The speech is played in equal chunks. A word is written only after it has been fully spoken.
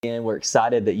And we're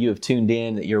excited that you have tuned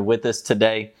in, that you're with us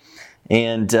today.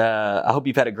 And I hope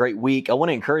you've had a great week. I want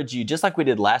to encourage you, just like we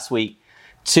did last week,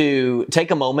 to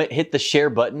take a moment, hit the share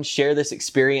button, share this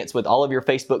experience with all of your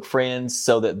Facebook friends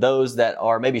so that those that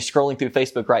are maybe scrolling through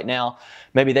Facebook right now,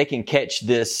 maybe they can catch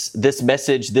this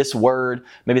message, this word.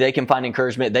 Maybe they can find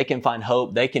encouragement. They can find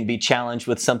hope. They can be challenged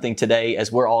with something today,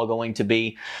 as we're all going to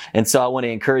be. And so I want to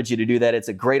encourage you to do that. It's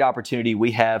a great opportunity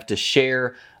we have to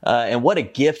share. And what a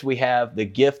gift we have, the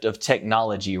gift of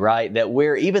technology, right? That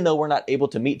even though we're not able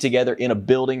to meet together in a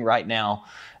building right now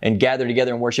and gather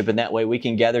together and worship in that way, we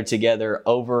can gather together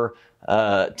over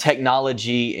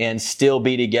technology and still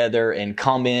be together and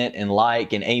comment and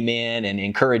like and amen and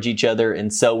encourage each other.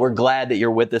 And so we're glad that you're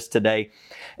with us today.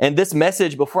 And this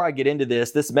message, before I get into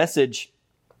this message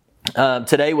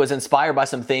today was inspired by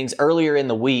some things earlier in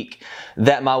the week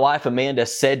that my wife Amanda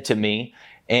said to me.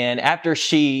 And after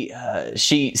she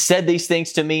said these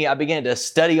things to me, I began to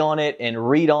study on it and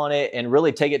read on it and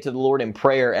really take it to the Lord in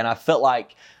prayer. And I felt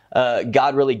like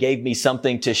God really gave me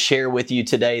something to share with you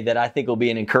today that I think will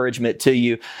be an encouragement to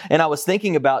you. And I was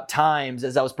thinking about times,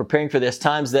 as I was preparing for this,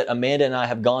 times that Amanda and I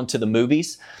have gone to the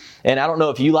movies. And I don't know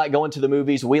if you like going to the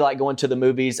movies. We like going to the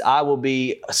movies. I will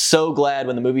be so glad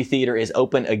when the movie theater is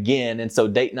open again. And so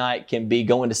date night can be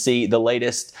going to see the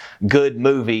latest good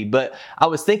movie. But I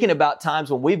was thinking about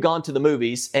times when we've gone to the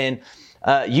movies, and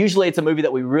usually it's a movie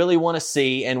that we really want to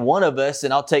see. And one of us,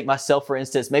 and I'll take myself for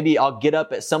instance, maybe I'll get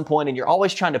up at some point, and you're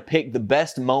always trying to pick the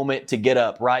best moment to get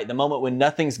up, right? The moment when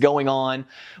nothing's going on,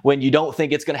 when you don't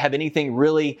think it's going to have anything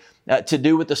really to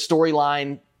do with the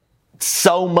storyline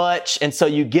so much. And so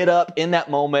you get up in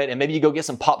that moment, and maybe you go get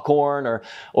some popcorn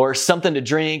or something to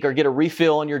drink, or get a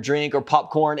refill on your drink or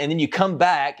popcorn. And then you come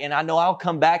back, and I know I'll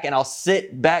come back and I'll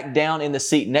sit back down in the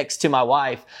seat next to my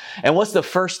wife. And what's the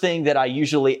first thing that I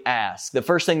usually ask? The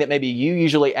first thing that maybe you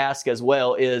usually ask as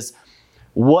well is,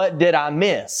 what did I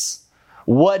miss?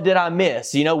 What did I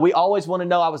miss? You know, we always want to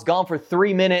know, I was gone for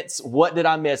 3 minutes. What did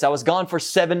I miss? I was gone for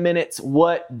 7 minutes.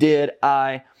 What did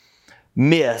I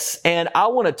miss? And I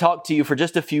want to talk to you for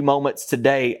just a few moments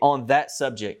today on that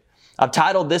subject. I've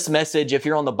titled this message, if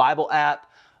you're on the Bible app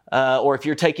or if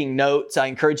you're taking notes, I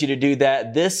encourage you to do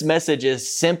that. This message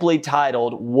is simply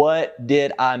titled, What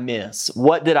Did I Miss?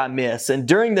 What did I miss? And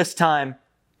during this time,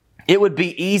 it would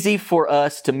be easy for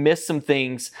us to miss some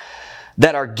things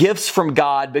that are gifts from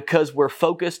God because we're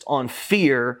focused on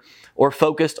fear or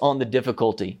focused on the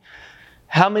difficulty.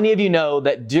 How many of you know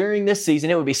that during this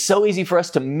season, it would be so easy for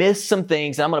us to miss some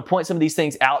things? And I'm going to point some of these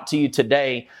things out to you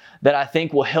today that I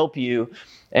think will help you,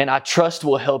 and I trust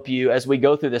will help you as we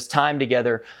go through this time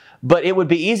together. But it would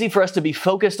be easy for us to be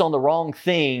focused on the wrong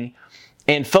thing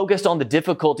and focused on the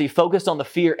difficulty, focused on the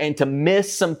fear, and to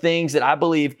miss some things that I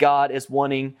believe God is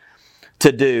wanting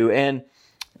to do. And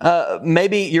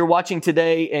maybe you're watching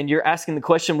today and you're asking the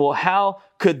question, well, how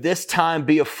could this time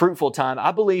be a fruitful time?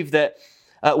 I believe that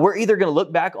we're either going to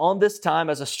look back on this time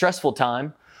as a stressful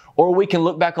time, or we can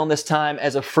look back on this time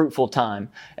as a fruitful time.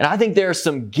 And I think there are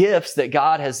some gifts that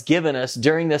God has given us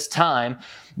during this time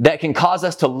that can cause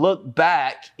us to look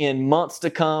back in months to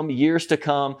come, years to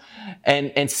come,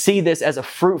 and see this as a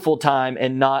fruitful time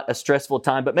and not a stressful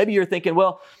time. But maybe you're thinking,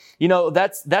 well, you know,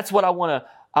 that's what I want to.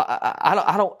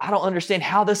 I don't understand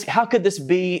how could this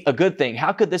be a good thing?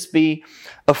 How could this be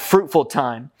a fruitful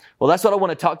time? Well, that's what I want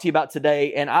to talk to you about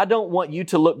today. And I don't want you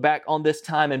to look back on this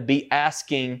time and be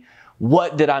asking,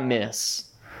 what did I miss?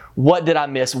 What did I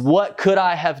miss? What could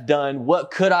I have done?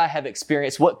 What could I have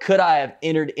experienced? What could I have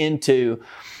entered into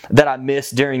that I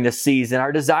missed during this season?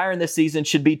 Our desire in this season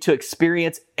should be to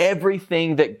experience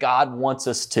everything that God wants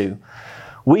us to.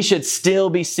 We should still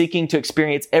be seeking to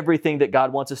experience everything that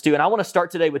God wants us to. And I want to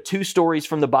start today with 2 stories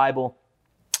from the Bible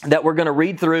that we're going to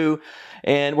read through,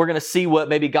 and we're going to see what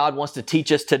maybe God wants to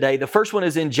teach us today. The first one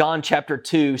is in John chapter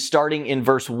 2, starting in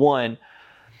verse 1. It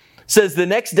says, the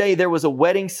next day there was a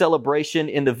wedding celebration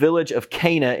in the village of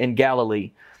Cana in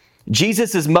Galilee.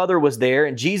 Jesus' mother was there,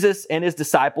 and Jesus and his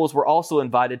disciples were also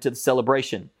invited to the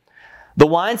celebration. The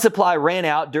wine supply ran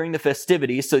out during the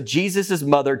festivities, so Jesus'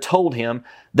 mother told him,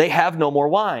 they have no more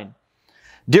wine.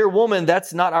 Dear woman,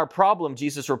 that's not our problem,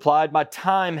 Jesus replied. My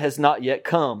time has not yet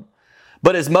come.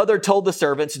 But his mother told the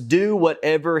servants, do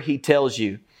whatever he tells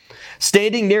you.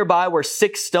 Standing nearby were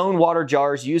 6 stone water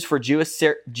jars used for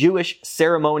Jewish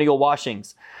ceremonial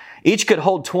washings. Each could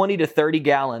hold 20 to 30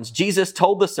 gallons. Jesus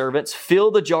told the servants,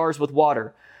 fill the jars with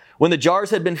water. When the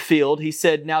jars had been filled, he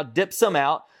said, now dip some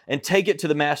out and take it to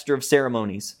the master of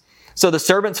ceremonies. So the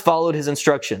servants followed his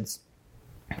instructions.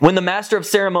 When the master of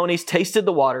ceremonies tasted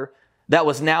the water that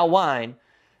was now wine,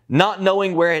 not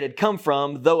knowing where it had come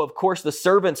from, though of course the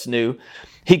servants knew,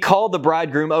 he called the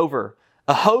bridegroom over.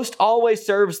 A host always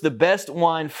serves the best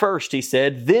wine first, he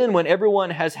said. Then when everyone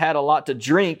has had a lot to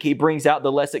drink, he brings out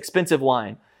the less expensive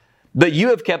wine. But you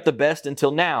have kept the best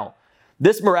until now.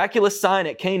 This miraculous sign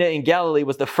at Cana in Galilee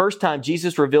was the first time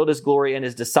Jesus revealed his glory, and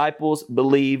his disciples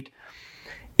believed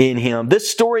in him. This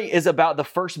story is about the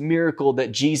first miracle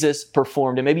that Jesus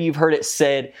performed. And maybe you've heard it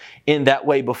said in that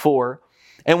way before.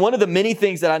 And one of the many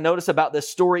things that I notice about this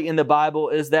story in the Bible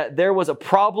is that there was a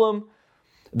problem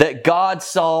that God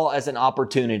saw as an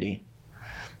opportunity.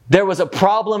 There was a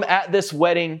problem at this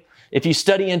wedding. If you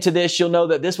study into this, you'll know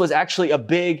that this was actually a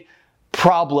big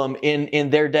problem in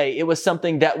their day. It was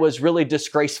something that was really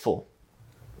disgraceful.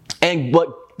 And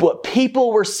what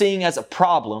people were seeing as a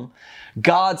problem,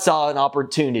 God saw an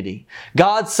opportunity.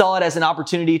 God saw it as an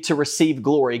opportunity to receive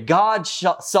glory. God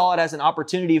saw it as an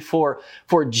opportunity for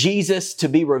Jesus to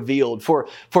be revealed,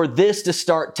 for this to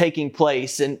start taking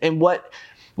place. And what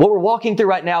we're walking through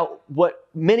right now, what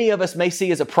many of us may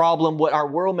see as a problem, what our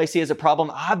world may see as a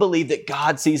problem, I believe that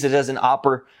God sees it as an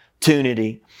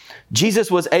opportunity.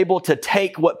 Jesus was able to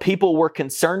take what people were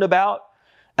concerned about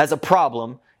as a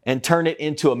problem and turn it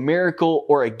into a miracle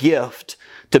or a gift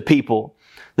to people.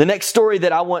 The next story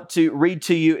that I want to read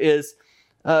to you is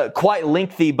quite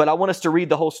lengthy, but I want us to read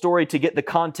the whole story to get the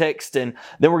context, and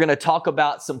then we're going to talk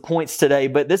about some points today.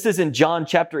 But this is in John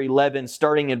chapter 11,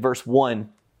 starting in verse 1.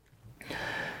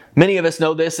 Many of us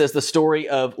know this as the story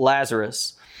of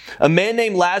Lazarus. A man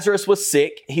named Lazarus was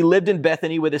sick. He lived in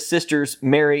Bethany with his sisters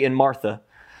Mary and Martha.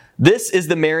 This is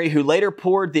the Mary who later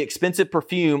poured the expensive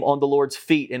perfume on the Lord's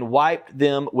feet and wiped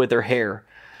them with her hair.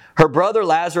 Her brother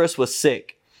Lazarus was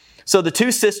sick. So the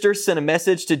two sisters sent a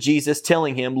message to Jesus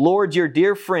telling him, "Lord, your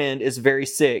dear friend is very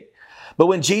sick." But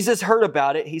when Jesus heard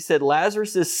about it, he said,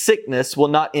 "Lazarus' sickness will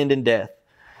not end in death.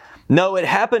 No, it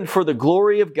happened for the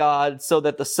glory of God, so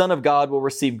that the Son of God will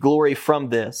receive glory from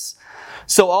this."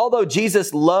 So although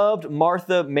Jesus loved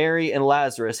Martha, Mary, and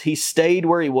Lazarus, he stayed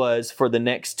where he was for the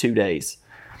next 2 days.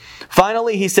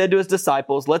 Finally, he said to his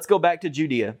disciples, "Let's go back to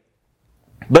Judea."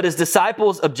 But his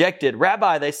disciples objected.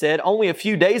 "Rabbi," they said, "only a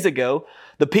few days ago,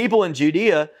 the people in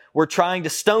Judea were trying to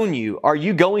stone you. Are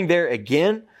you going there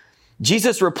again?"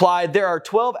 Jesus replied, "There are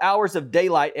 12 hours of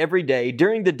daylight every day.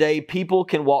 During the day, people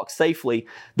can walk safely.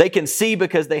 They can see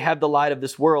because they have the light of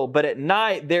this world. But at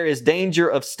night, there is danger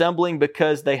of stumbling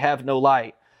because they have no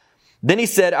light." Then he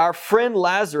said, "Our friend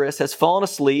Lazarus has fallen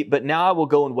asleep, but now I will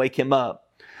go and wake him up."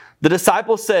 The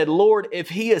disciples said, "Lord, if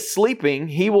he is sleeping,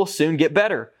 he will soon get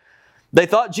better." They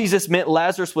thought Jesus meant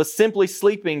Lazarus was simply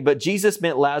sleeping, but Jesus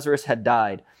meant Lazarus had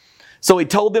died. So he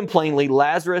told them plainly,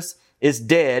 "Lazarus is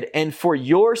dead, and for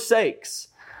your sakes,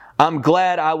 I'm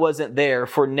glad I wasn't there,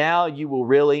 for now you will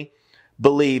really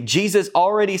believe." Jesus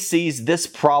already sees this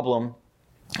problem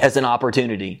as an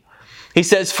opportunity. He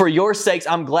says, "For your sakes,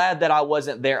 I'm glad that I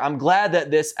wasn't there. I'm glad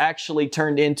that this actually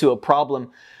turned into a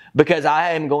problem, because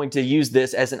I am going to use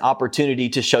this as an opportunity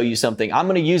to show you something. I'm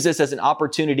going to use this as an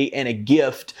opportunity and a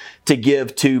gift to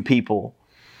give to people."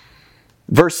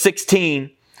 Verse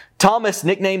 16, Thomas,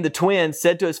 nicknamed the twin,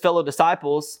 said to his fellow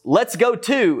disciples, "Let's go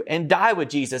too and die with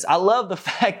Jesus." I love the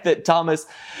fact that Thomas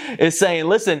is saying,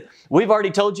 "Listen, we've already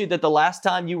told you that the last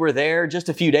time you were there just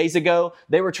a few days ago,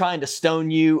 they were trying to stone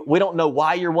you. We don't know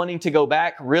why you're wanting to go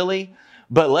back, really,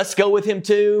 but let's go with him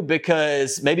too,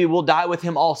 because maybe we'll die with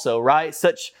him also," right?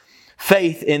 Such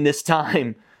faith in this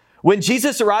time. When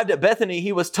Jesus arrived at Bethany,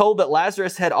 he was told that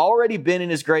Lazarus had already been in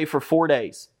his grave for 4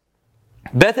 days.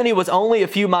 Bethany was only a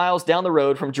few miles down the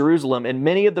road from Jerusalem, and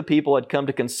many of the people had come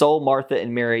to console Martha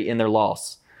and Mary in their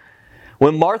loss.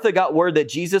 When Martha got word that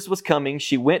Jesus was coming,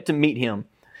 she went to meet him,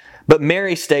 but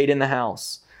Mary stayed in the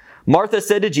house. Martha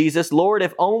said to Jesus, "Lord,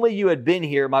 if only you had been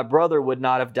here, my brother would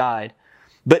not have died.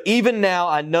 But even now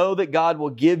I know that God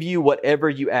will give you whatever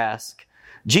you ask."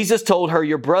 Jesus told her,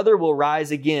 "Your brother will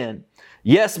rise again."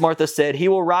 "Yes," Martha said, "he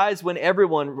will rise when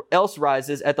everyone else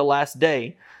rises at the last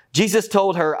day." Jesus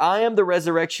told her, "I am the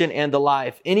resurrection and the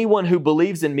life. Anyone who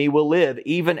believes in me will live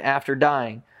even after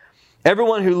dying.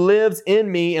 Everyone who lives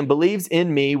in me and believes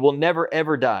in me will never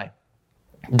ever die."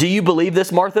 "Do you believe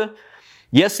this, Martha?"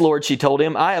 "Yes, Lord," she told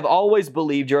him. "I have always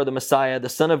believed you are the Messiah, the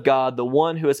Son of God, the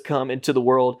one who has come into the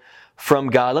world from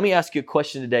God." Let me ask you a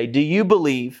question today. Do you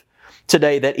believe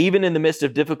today that even in the midst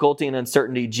of difficulty and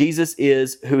uncertainty, Jesus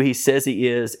is who he says he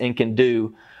is and can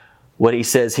do what he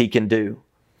says he can do?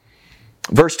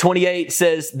 Verse 28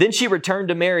 says, "Then she returned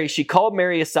to Mary. She called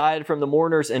Mary aside from the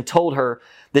mourners and told her,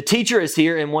 'The teacher is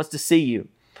here and wants to see you.'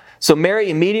 So Mary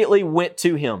immediately went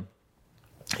to him.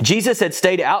 Jesus had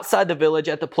stayed outside the village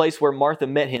at the place where Martha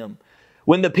met him.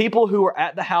 When the people who were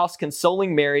at the house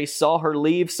consoling Mary saw her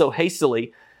leave so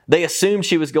hastily, they assumed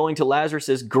she was going to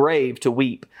Lazarus' grave to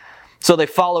weep. So they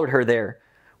followed her there.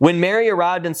 When Mary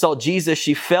arrived and saw Jesus,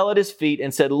 she fell at his feet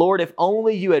and said, "Lord, if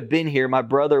only you had been here, my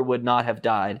brother would not have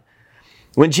died."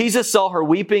 When Jesus saw her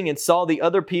weeping and saw the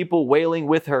other people wailing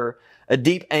with her, a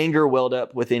deep anger welled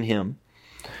up within him.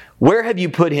 "Where have you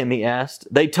put him?" he asked.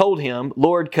 They told him,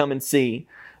 "Lord, come and see."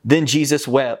 Then Jesus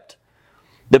wept.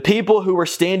 The people who were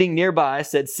standing nearby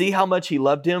said, "See how much he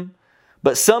loved him?"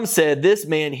 But some said, "This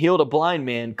man healed a blind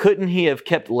man. Couldn't he have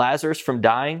kept Lazarus from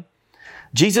dying?"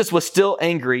 Jesus was still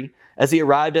angry as he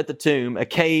arrived at the tomb, a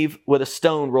cave with a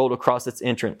stone rolled across its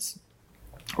entrance.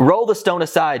 "Roll the stone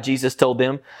aside," Jesus told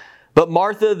them. But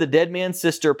Martha, the dead man's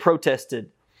sister, protested,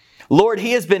 "Lord,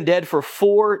 he has been dead for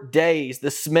 4 days.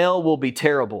 The smell will be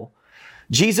terrible."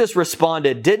 Jesus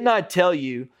responded, "Didn't I tell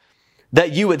you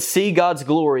that you would see God's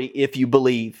glory if you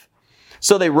believe?"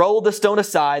 So they rolled the stone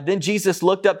aside. Then Jesus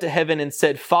looked up to heaven and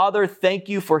said, "Father, thank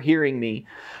you for hearing me.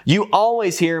 You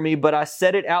always hear me, but I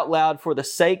said it out loud for the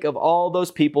sake of all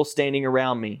those people standing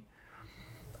around me."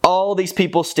 All these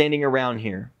people standing around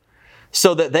here,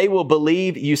 so that they will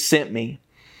believe you sent me.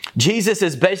 Jesus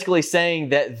is basically saying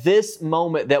that this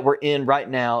moment that we're in right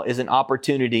now is an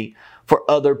opportunity for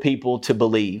other people to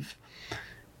believe.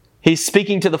 He's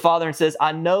speaking to the Father and says,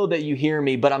 "I know that you hear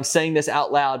me, but I'm saying this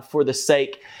out loud for the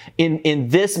sake, in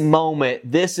this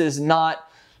moment, this is not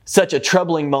such a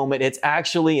troubling moment. It's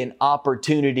actually an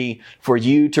opportunity for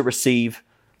you to receive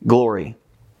glory."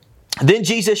 Then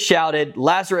Jesus shouted,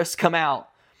 "Lazarus, come out."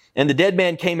 And the dead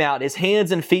man came out, his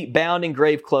hands and feet bound in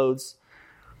grave clothes,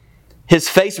 his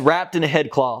face wrapped in a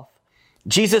headcloth.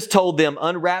 Jesus told them,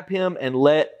 "Unwrap him and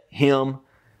let him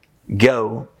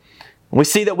go." We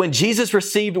see that when Jesus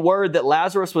received word that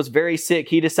Lazarus was very sick,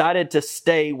 he decided to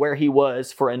stay where he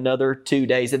was for another 2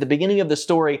 days. At the beginning of the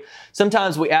story,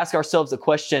 sometimes we ask ourselves the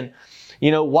question,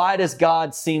 why does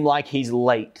God seem like he's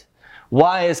late?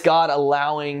 Why is God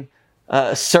allowing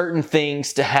certain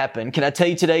things to happen? Can I tell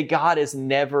you today, God is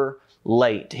never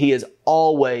late. He is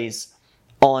always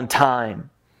on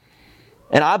time.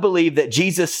 And I believe that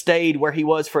Jesus stayed where he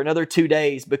was for another 2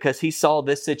 days because he saw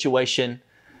this situation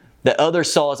that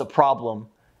others saw as a problem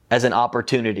as an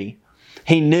opportunity.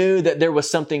 He knew that there was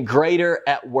something greater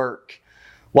at work.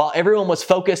 While everyone was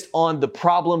focused on the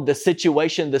problem, the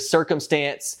situation, the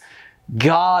circumstance,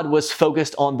 God was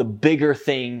focused on the bigger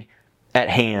thing at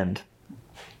hand.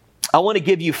 I want to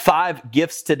give you 5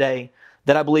 gifts today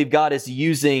that I believe God is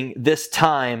using this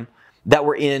time that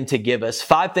we're in to give us.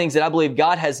 5 things that I believe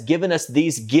God has given us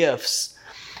these gifts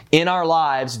in our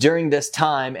lives during this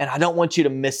time, and I don't want you to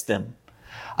miss them.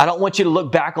 I don't want you to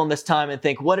look back on this time and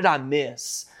think, what did I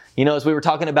miss? As we were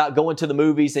talking about going to the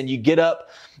movies and you get up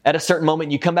at a certain moment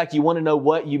and you come back, you want to know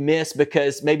what you missed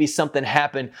because maybe something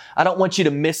happened. I don't want you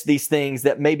to miss these things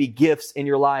that may be gifts in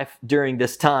your life during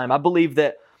this time. I believe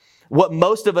that what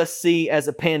most of us see as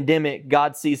a pandemic,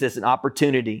 God sees as an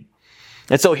opportunity.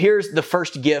 And so here's the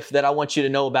first gift that I want you to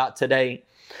know about today.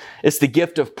 It's the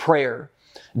gift of prayer.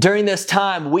 During this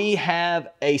time, we have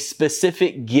a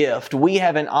specific gift. We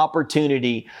have an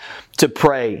opportunity to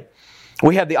pray.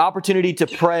 We have the opportunity to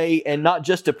pray, and not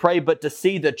just to pray, but to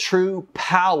see the true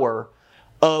power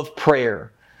of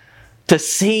prayer. To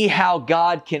see how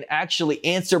God can actually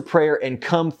answer prayer and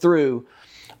come through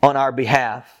on our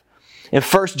behalf. In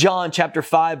 1 John chapter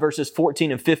 5, verses 14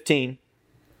 and 15,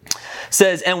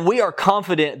 says, "And we are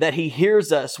confident that he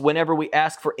hears us whenever we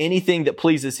ask for anything that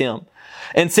pleases him.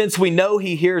 And since we know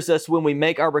he hears us when we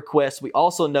make our requests, we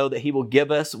also know that he will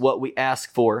give us what we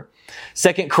ask for."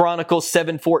 2 Chronicles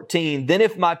 7:14, "Then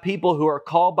if my people who are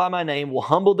called by my name will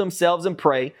humble themselves and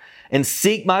pray and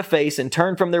seek my face and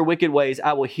turn from their wicked ways,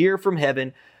 I will hear from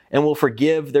heaven and will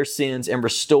forgive their sins and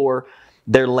restore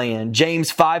their land."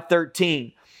 James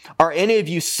 5:13, "Are any of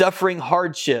you suffering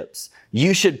hardships?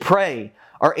 You should pray.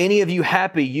 Are any of you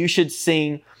happy? You should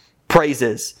sing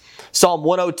praises." Psalm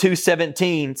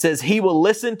 102:17 says, "He will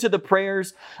listen to the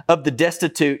prayers of the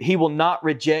destitute. He will not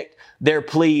reject their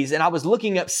pleas." And I was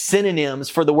looking up synonyms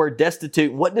for the word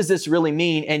destitute. What does this really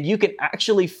mean? And you can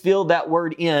actually fill that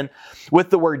word in with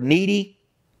the word needy,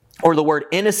 or the word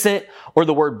innocent, or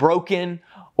the word broken,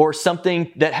 or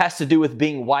something that has to do with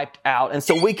being wiped out. And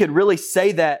so we could really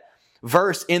say that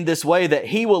verse in this way, that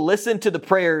he will listen to the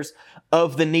prayers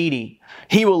of the needy.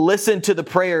 He will listen to the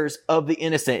prayers of the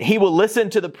innocent. He will listen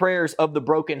to the prayers of the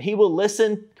broken. He will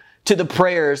listen to the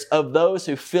prayers of those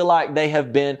who feel like they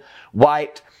have been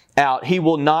wiped out. He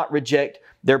will not reject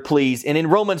their pleas. And in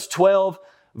Romans 12,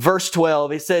 verse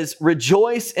 12, it says,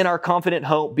 "Rejoice in our confident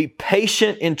hope, be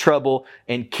patient in trouble,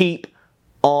 and keep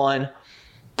on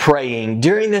praying.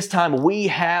 During this time, we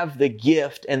have the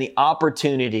gift and the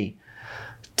opportunity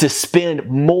to spend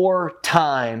more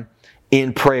time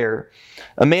in prayer.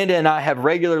 Amanda and I have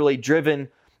regularly driven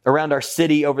around our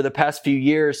city over the past few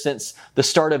years since the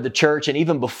start of the church, and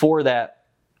even before that.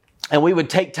 And we would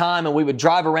take time and we would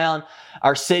drive around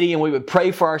our city and we would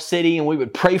pray for our city and we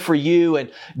would pray for you.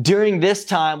 And during this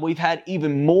time, we've had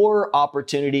even more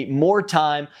opportunity, more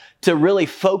time to really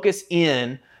focus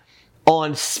in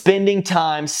on spending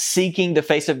time seeking the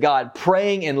face of God,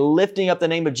 praying and lifting up the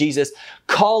name of Jesus,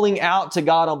 calling out to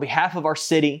God on behalf of our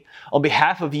city, on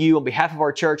behalf of you, on behalf of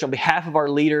our church, on behalf of our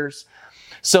leaders,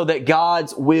 so that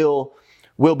God's will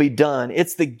be done.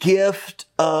 It's the gift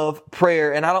of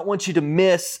prayer. And I don't want you to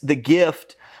miss the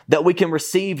gift that we can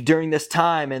receive during this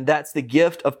time. And that's the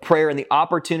gift of prayer and the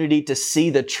opportunity to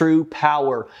see the true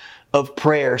power of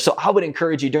prayer. So I would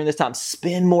encourage you during this time,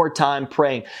 spend more time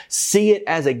praying. See it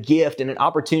as a gift and an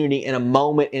opportunity in a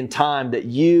moment in time that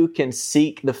you can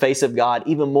seek the face of God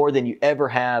even more than you ever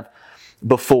have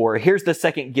before. Here's the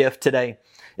second gift today.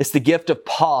 It's the gift of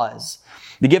pause.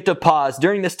 The gift of pause.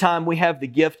 During this time, we have the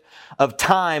gift of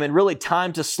time, and really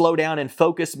time to slow down and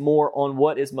focus more on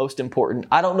what is most important.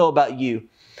 I don't know about you,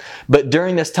 but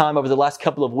during this time over the last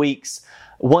couple of weeks,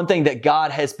 one thing that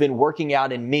God has been working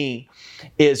out in me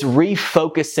is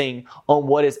refocusing on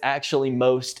what is actually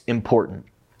most important.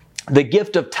 The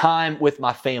gift of time with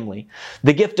my family,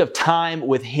 the gift of time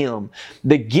with Him,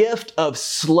 the gift of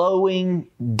slowing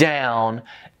down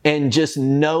and just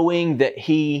knowing that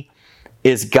He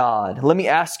is God. Let me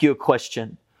ask you a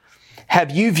question.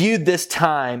 Have you viewed this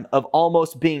time of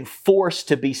almost being forced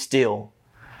to be still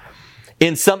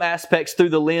in some aspects through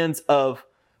the lens of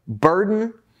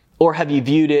burden, or have you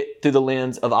viewed it through the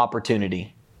lens of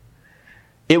opportunity?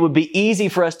 It would be easy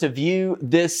for us to view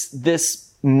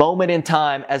this moment in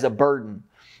time as a burden,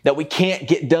 that we can't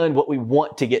get done what we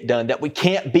want to get done, that we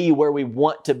can't be where we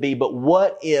want to be. But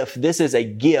what if this is a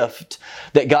gift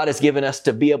that God has given us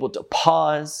to be able to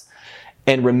pause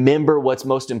and remember what's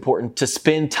most important, to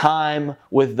spend time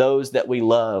with those that we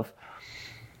love,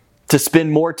 to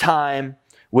spend more time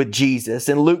with Jesus.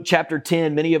 In Luke chapter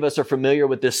 10, many of us are familiar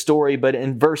with this story, but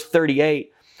in verse 38,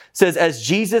 it says, as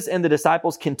Jesus and the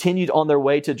disciples continued on their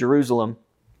way to Jerusalem,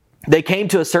 they came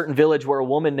to a certain village where a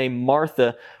woman named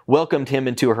Martha welcomed Him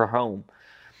into her home.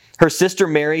 Her sister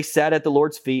Mary sat at the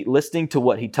Lord's feet listening to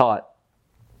what He taught.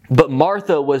 But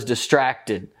Martha was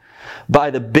distracted by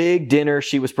the big dinner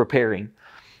she was preparing.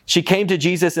 She came to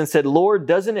Jesus and said, Lord,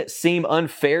 doesn't it seem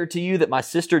unfair to you that my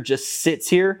sister just sits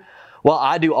here while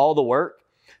I do all the work?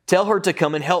 Tell her to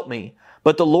come and help me.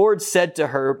 But the Lord said to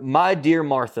her, my dear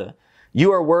Martha,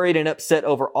 you are worried and upset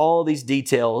over all these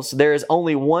details. There is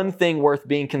only one thing worth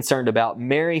being concerned about.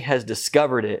 Mary has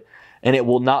discovered it, and it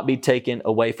will not be taken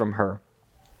away from her.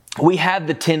 We have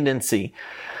the tendency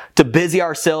to busy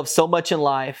ourselves so much in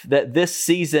life that this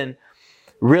season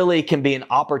really can be an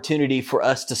opportunity for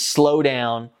us to slow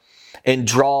down and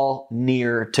draw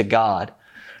near to God.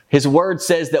 His word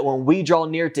says that when we draw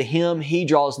near to Him, He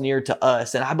draws near to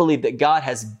us. And I believe that God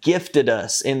has gifted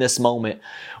us in this moment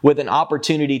with an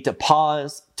opportunity to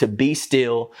pause, to be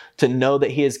still, to know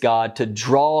that He is God, to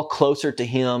draw closer to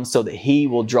Him so that He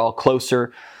will draw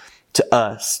closer to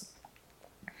us.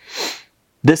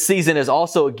 This season is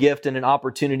also a gift and an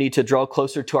opportunity to draw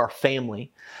closer to our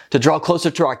family, to draw closer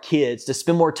to our kids, to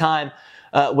spend more time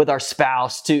with our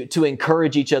spouse, to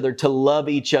encourage each other, to love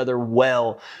each other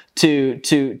well, to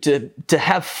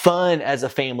have fun as a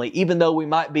family, even though we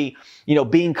might be,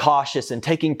 being cautious and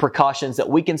taking precautions, that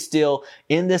we can still,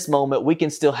 in this moment, we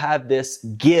can still have this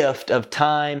gift of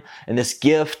time and this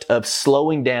gift of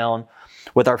slowing down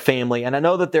with our family. And I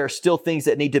know that there are still things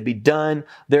that need to be done.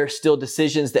 There are still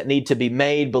decisions that need to be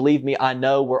made. Believe me, I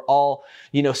know we're all,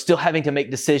 still having to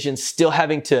make decisions, still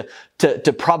having to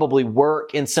probably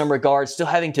work in some regards, still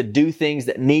having to do things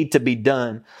that need to be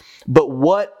done. But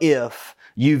what if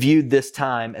you viewed this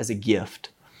time as a gift?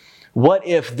 What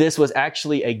if this was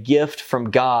actually a gift from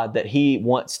God that He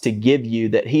wants to give you,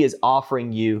 that He is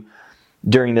offering you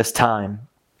during this time?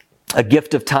 A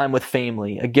gift of time with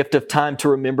family, a gift of time to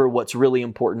remember what's really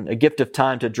important, a gift of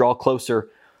time to draw closer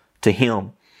to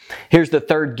Him. Here's the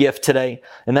third gift today,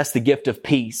 and that's the gift of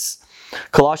peace.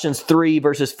 Colossians 3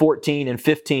 verses 14 and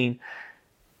 15,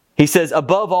 he says,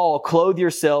 above all, clothe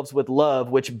yourselves with love,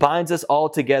 which binds us all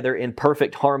together in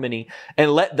perfect harmony,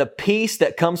 and let the peace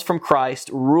that comes from Christ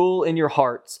rule in your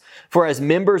hearts. For as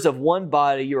members of one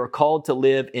body, you are called to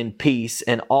live in peace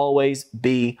and always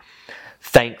be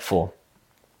thankful.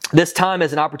 This time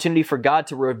is an opportunity for God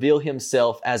to reveal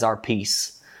Himself as our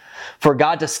peace. for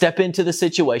God to step into the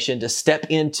situation, to step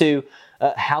into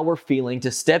how we're feeling,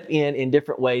 to step in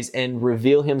different ways and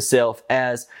reveal himself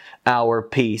as our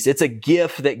peace. It's a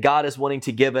gift that God is wanting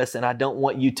to give us, and I don't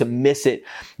want you to miss it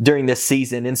during this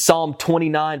season. In Psalm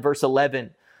 29, verse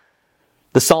 11,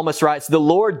 the psalmist writes, "The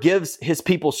Lord gives his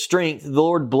people strength. The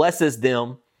Lord blesses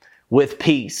them with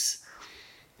peace."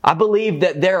 I believe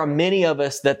that there are many of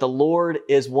us that the Lord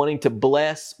is wanting to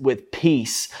bless with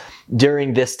peace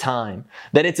during this time.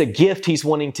 That it's a gift He's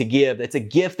wanting to give. It's a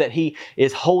gift that He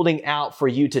is holding out for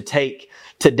you to take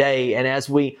today. And as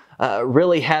we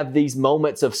really have these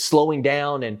moments of slowing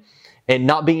down and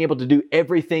not being able to do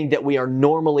everything that we are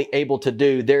normally able to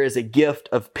do, there is a gift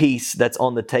of peace that's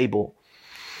on the table.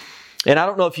 And I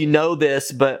don't know if you know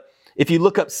this, but if you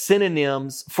look up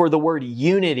synonyms for the word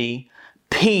unity,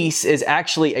 peace is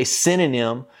actually a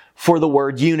synonym for the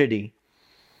word unity.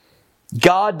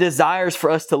 God desires for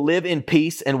us to live in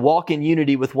peace and walk in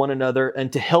unity with one another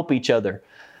and to help each other.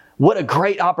 What a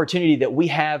great opportunity that we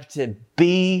have to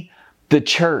be the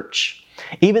church.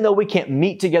 Even though we can't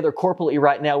meet together corporately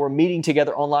right now, we're meeting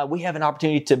together online. We have an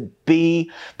opportunity to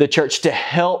be the church, to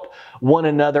help one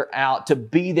another out, to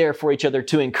be there for each other,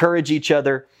 to encourage each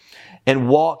other and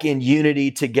walk in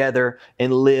unity together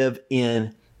and live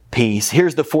in peace.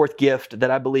 Here's the fourth gift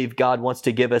that I believe God wants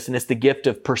to give us, and it's the gift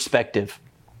of perspective.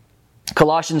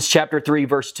 Colossians chapter 3,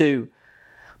 verse 2,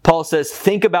 Paul says,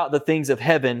 "Think about the things of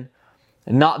heaven,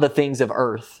 not the things of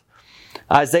earth."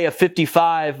 Isaiah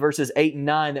 55, verses 8 and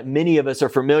 9, that many of us are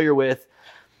familiar with,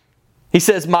 he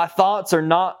says, "My thoughts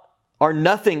are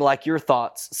nothing like your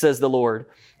thoughts, says the Lord,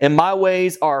 and my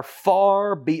ways are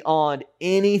far beyond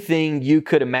anything you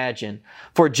could imagine.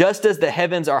 For just as the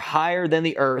heavens are higher than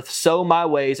the earth, so my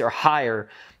ways are higher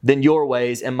than your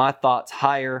ways, and my thoughts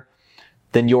higher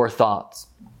than your thoughts."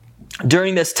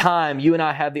 During this time, you and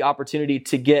I have the opportunity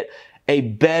to get a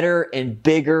better and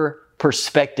bigger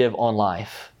perspective on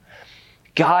life.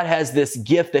 God has this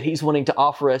gift that He's wanting to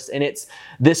offer us, and it's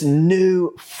this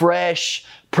new, fresh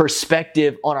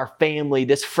perspective on our family,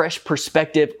 this fresh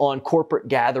perspective on corporate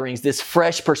gatherings, this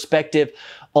fresh perspective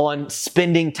on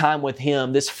spending time with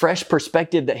Him, this fresh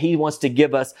perspective that He wants to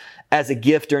give us as a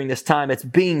gift during this time. It's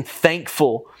being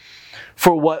thankful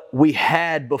for what we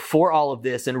had before all of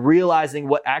this and realizing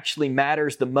what actually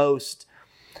matters the most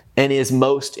and is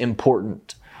most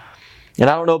important. And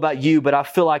I don't know about you, but I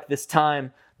feel like this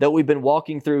time that we've been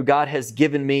walking through, God has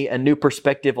given me a new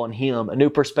perspective on Him, a new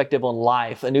perspective on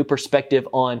life, a new perspective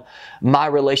on my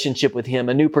relationship with Him,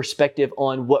 a new perspective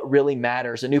on what really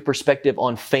matters, a new perspective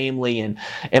on family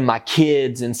and my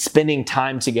kids and spending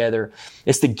time together.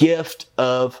 It's the gift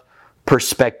of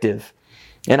perspective.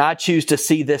 And I choose to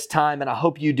see this time, and I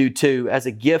hope you do too, as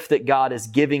a gift that God is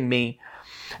giving me,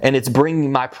 and it's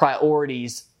bringing my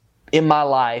priorities in my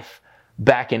life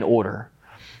back in order.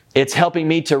 It's helping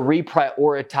me to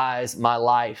reprioritize my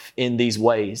life in these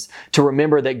ways, to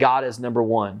remember that God is number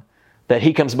one, that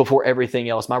He comes before everything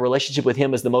else. My relationship with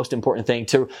Him is the most important thing,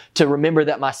 to remember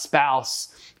that my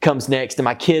spouse comes next and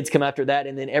my kids come after that,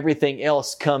 and then everything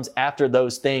else comes after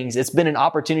those things. It's been an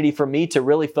opportunity for me to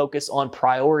really focus on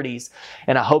priorities,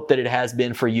 and I hope that it has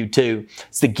been for you too.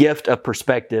 It's the gift of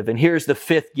perspective. And here's the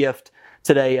fifth gift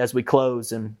today as we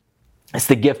close, and it's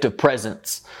the gift of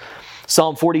presence.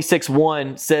 Psalm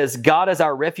 46:1 says, "God is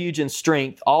our refuge and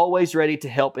strength, always ready to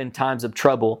help in times of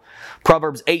trouble."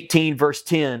 Proverbs 18, verse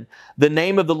 10, "The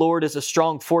name of the Lord is a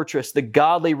strong fortress. The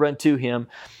godly run to Him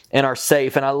and are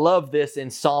safe." And I love this in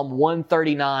Psalm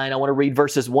 139. I want to read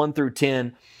verses 1 through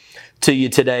 10 to you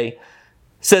today. It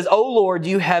says, "O Lord,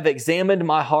 you have examined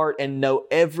my heart and know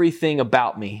everything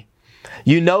about me.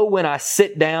 You know when I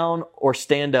sit down or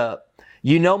stand up.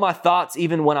 You know my thoughts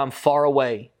even when I'm far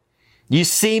away. You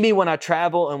see me when I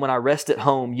travel and when I rest at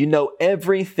home. You know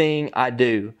everything I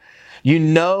do. You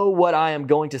know what I am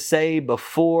going to say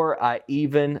before I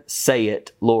even say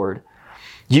it, Lord.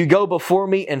 You go before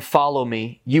me and follow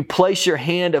me. You place your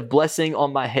hand of blessing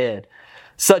on my head.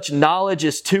 Such knowledge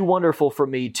is too wonderful for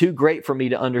me, too great for me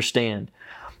to understand.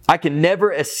 I can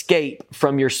never escape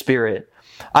from your spirit.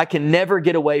 I can never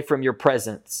get away from your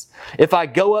presence. If I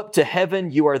go up to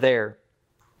heaven, you are there.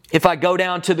 If I go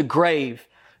down to the grave,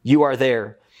 you are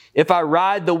there. If I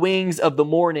ride the wings of the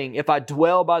morning, if I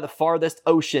dwell by the farthest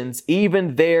oceans,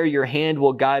 even there your hand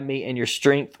will guide me and your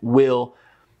strength will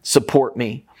support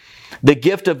me." The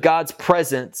gift of God's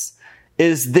presence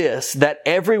is this, that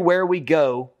everywhere we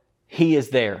go, He is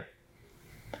there.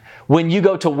 When you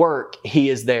go to work,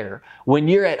 He is there. When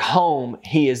you're at home,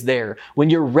 He is there. When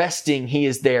you're resting, He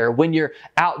is there. When you're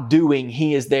out doing,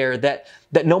 He is there. That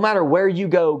no matter where you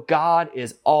go, God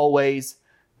is always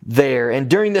there. And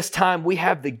during this time, we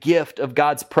have the gift of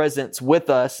God's presence with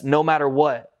us no matter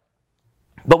what.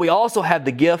 But we also have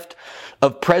the gift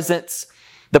of presence,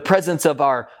 the presence of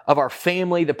our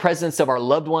family, the presence of our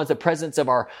loved ones, the presence of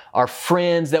our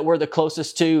friends that we're the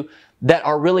closest to, that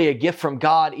are really a gift from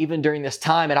God even during this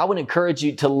time. And I would encourage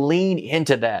you to lean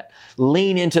into that.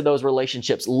 Lean into those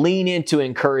relationships. Lean into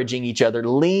encouraging each other.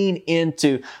 Lean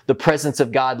into the presence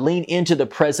of God. Lean into the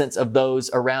presence of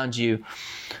those around you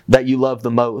that you love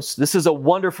the most. This is a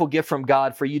wonderful gift from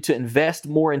God for you to invest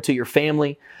more into your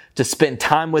family, to spend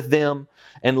time with them,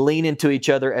 and lean into each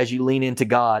other as you lean into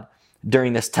God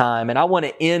during this time. And I want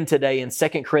to end today in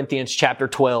 2 Corinthians chapter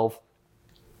 12.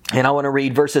 And I want to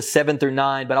read verses 7 through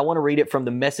 9, but I want to read it from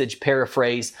the Message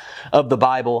paraphrase of the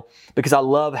Bible because I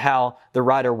love how the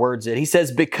writer words it. He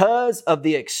says, "Because of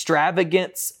the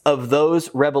extravagance of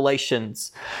those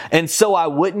revelations, and so I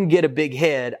wouldn't get a big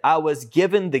head, I was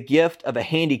given the gift of a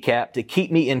handicap to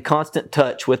keep me in constant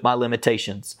touch with my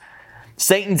limitations.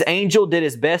 Satan's angel did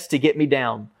his best to get me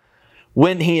down.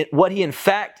 What he in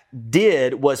fact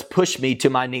did was push me to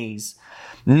my knees.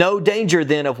 No danger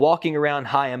then of walking around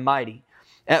high and mighty.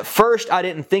 At first, I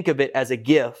didn't think of it as a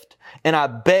gift, and I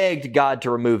begged God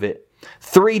to remove it.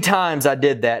 3 times I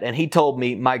did that, and He told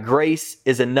me, 'My grace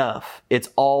is enough. It's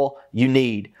all you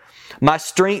need. My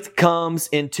strength comes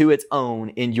into its own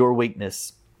in your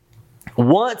weakness.'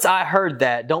 Once I heard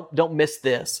that, don't miss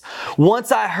this.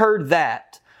 Once I heard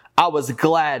that, I was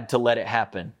glad to let it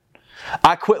happen.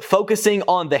 I quit focusing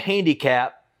on the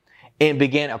handicap and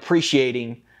began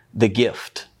appreciating the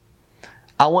gift."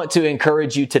 I want to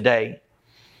encourage you today.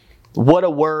 What a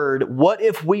word. What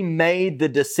if we made the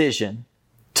decision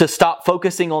to stop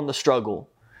focusing on the struggle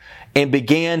and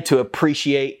began to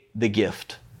appreciate the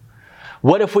gift?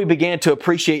 What if we began to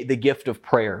appreciate the gift of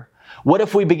prayer? What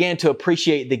if we began to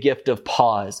appreciate the gift of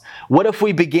pause? What if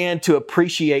we began to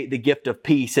appreciate the gift of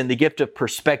peace and the gift of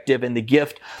perspective and the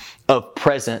gift of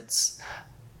presence?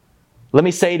 Let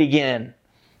me say it again.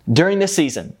 During this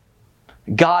season,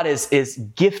 God is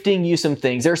gifting you some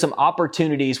things. There are some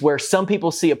opportunities where some people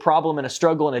see a problem and a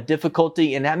struggle and a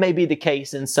difficulty, and that may be the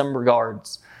case in some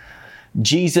regards.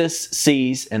 Jesus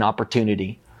sees an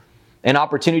opportunity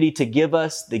to give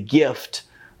us the gift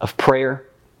of prayer,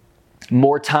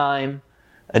 more time,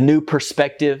 a new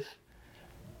perspective,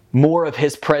 more of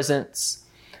His presence.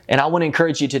 And I want to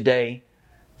encourage you today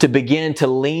to begin to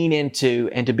lean into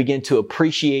and to begin to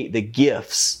appreciate the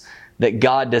gifts that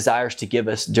God desires to give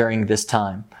us during this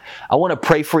time. I want to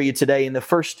pray for you today. And the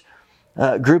first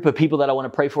group of people that I want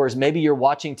to pray for is maybe you're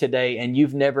watching today and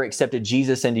you've never accepted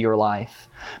Jesus into your life.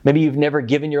 Maybe you've never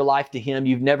given your life to Him.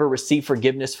 You've never received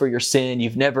forgiveness for your sin.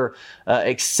 You've never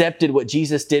accepted what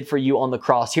Jesus did for you on the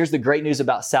cross. Here's the great news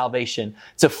about salvation.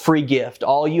 It's a free gift.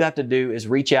 All you have to do is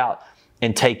reach out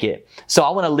and take it. So I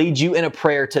want to lead you in a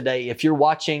prayer today. If you're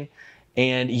watching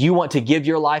and you want to give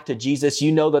your life to Jesus,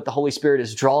 you know that the Holy Spirit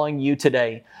is drawing you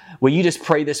today. Will you just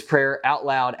pray this prayer out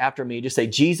loud after me? Just say,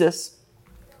 "Jesus,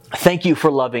 thank you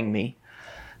for loving me.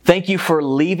 Thank you for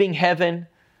leaving heaven,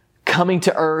 coming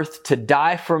to earth to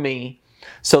die for me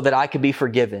so that I could be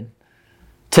forgiven.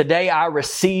 Today I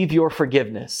receive your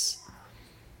forgiveness.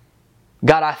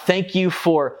 God, I thank you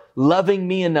for loving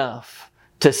me enough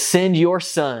to send your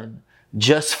Son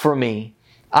just for me.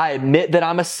 I admit that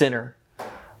I'm a sinner.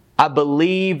 I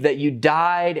believe that you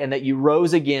died and that you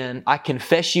rose again. I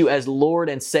confess you as Lord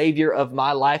and Savior of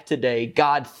my life today.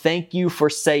 God, thank you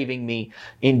for saving me.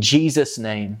 In Jesus'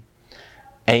 name,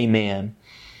 amen."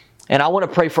 And I want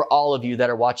to pray for all of you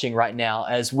that are watching right now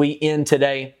as we end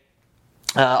today.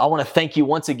 I want to thank you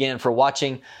once again for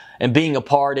watching and being a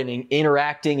part and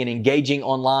interacting and engaging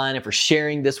online, and for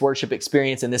sharing this worship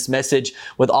experience and this message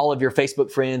with all of your Facebook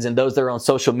friends and those that are on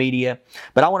social media.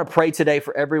 But I want to pray today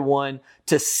for everyone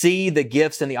to see the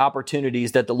gifts and the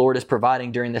opportunities that the Lord is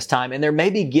providing during this time. And there may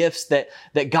be gifts that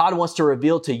God wants to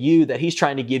reveal to you, that He's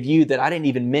trying to give you, that I didn't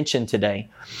even mention today.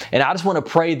 And I just want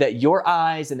to pray that your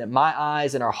eyes and that my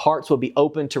eyes and our hearts will be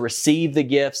open to receive the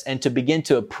gifts and to begin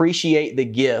to appreciate the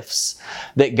gifts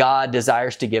that God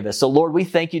desires to give us. So Lord, we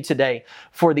thank you today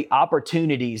for the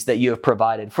opportunities that you have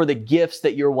provided, for the gifts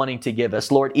that you're wanting to give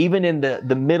us. Lord, even in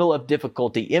the middle of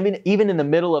difficulty, even in the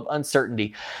middle of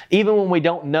uncertainty, even when we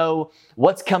don't know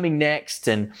what's coming next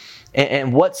and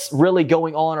what's really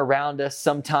going on around us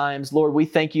sometimes, Lord, we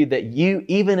thank you that you,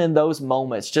 even in those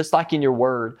moments, just like in your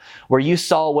word, where you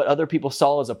saw what other people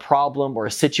saw as a problem or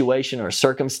a situation or a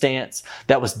circumstance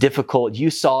that was difficult, you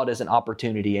saw it as an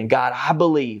opportunity. And God, I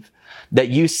believe that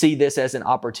you see this as an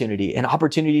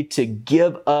opportunity to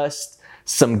give us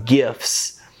some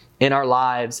gifts in our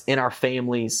lives, in our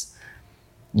families,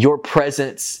 your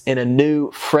presence in a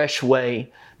new, fresh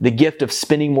way the gift of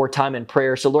spending more time in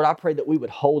prayer. So Lord, I pray that we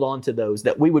would hold on to those,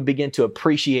 that we would begin to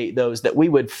appreciate those, that we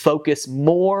would focus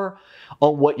more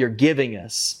on what you're giving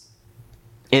us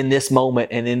in this moment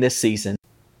and in this season.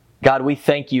 God, we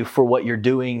thank you for what you're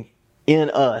doing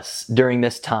in us during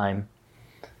this time.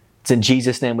 It's in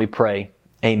Jesus' name we pray.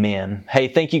 Amen. Hey,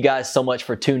 thank you guys so much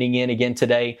for tuning in again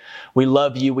today. We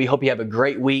love you. We hope you have a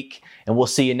great week, and we'll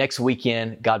see you next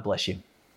weekend. God bless you.